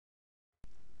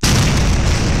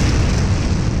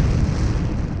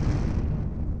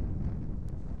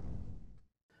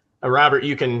Robert,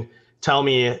 you can tell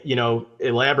me,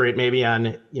 elaborate maybe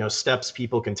on, steps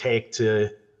people can take to,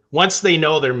 once they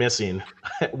know they're missing,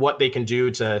 what they can do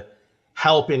to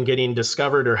help in getting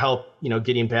discovered or help,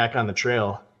 getting back on the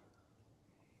trail.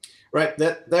 Right.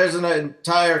 There's an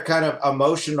entire kind of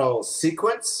emotional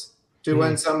sequence to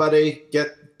when somebody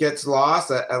gets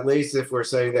lost, at least if we're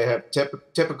saying they have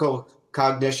typical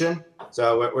cognition.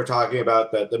 So we're talking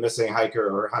about the missing hiker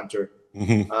or hunter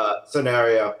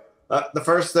scenario. The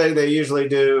first thing they usually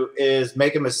do is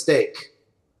make a mistake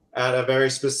at a very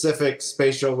specific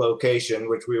spatial location,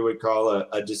 which we would call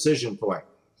a decision point.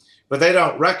 But they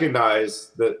don't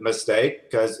recognize the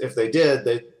mistake, because if they did,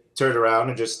 they'd turn around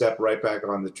and just step right back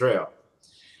on the trail.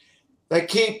 They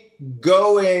keep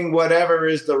going whatever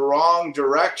is the wrong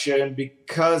direction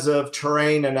because of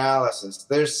terrain analysis.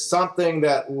 There's something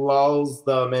that lulls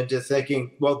them into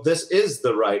thinking, well, this is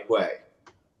the right way.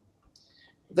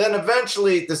 Then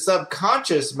eventually the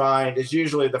subconscious mind is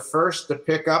usually the first to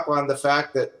pick up on the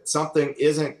fact that something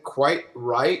isn't quite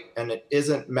right and it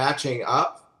isn't matching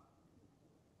up.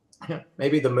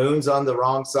 Maybe the moon's on the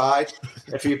wrong side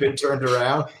if you've been turned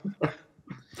around.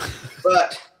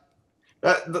 But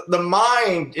the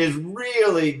mind is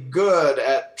really good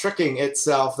at tricking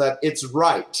itself that it's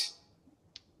right.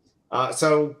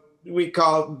 So we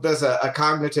call this a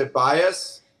cognitive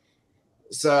bias.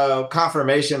 So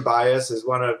confirmation bias is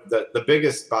one of the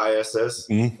biggest biases.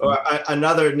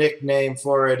 Another nickname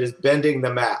for it is bending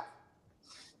the map.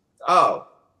 Oh,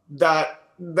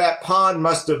 that pond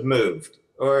must have moved,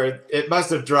 or it must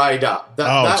have dried up.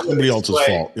 That somebody else's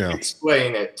fault. Yeah.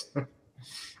 Explain it.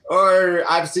 Or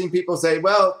I've seen people say,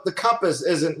 well, the compass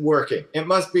isn't working. It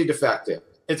must be defective.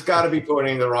 It's got to be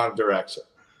pointing the wrong direction.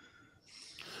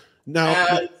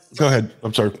 No, go ahead.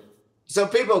 I'm sorry. So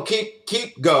people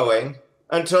keep going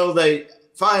until they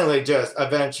finally just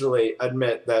eventually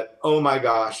admit that, oh my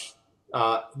gosh,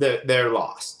 they're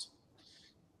lost.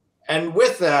 And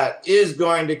with that is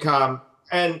going to come,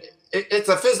 and it's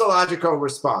a physiological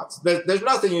response. There's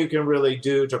nothing you can really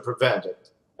do to prevent it.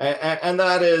 And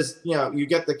that is, you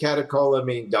get the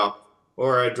catecholamine dump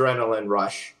or adrenaline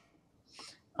rush,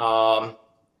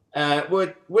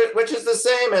 which is the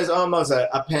same as almost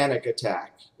a panic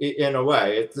attack in a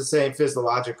way. It's the same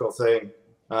physiological thing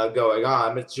going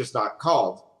on. It's just not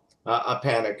called a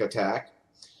panic attack.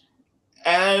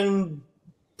 And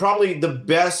probably the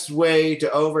best way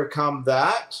to overcome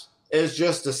that is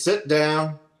just to sit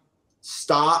down,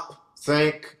 stop,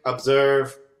 think,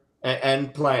 observe,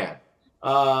 and plan.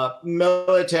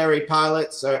 Military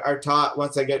pilots are taught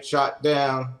once they get shot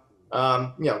down,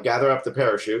 gather up the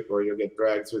parachute or you'll get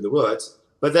dragged through the woods,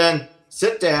 but then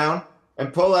sit down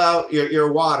and pull out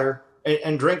your water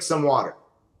and drink some water.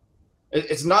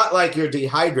 It's not like you're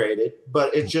dehydrated,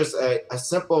 but it's just a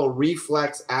simple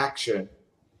reflex action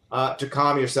to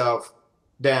calm yourself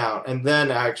down, and then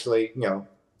actually,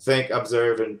 think,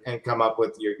 observe, and come up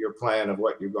with your plan of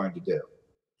what you're going to do.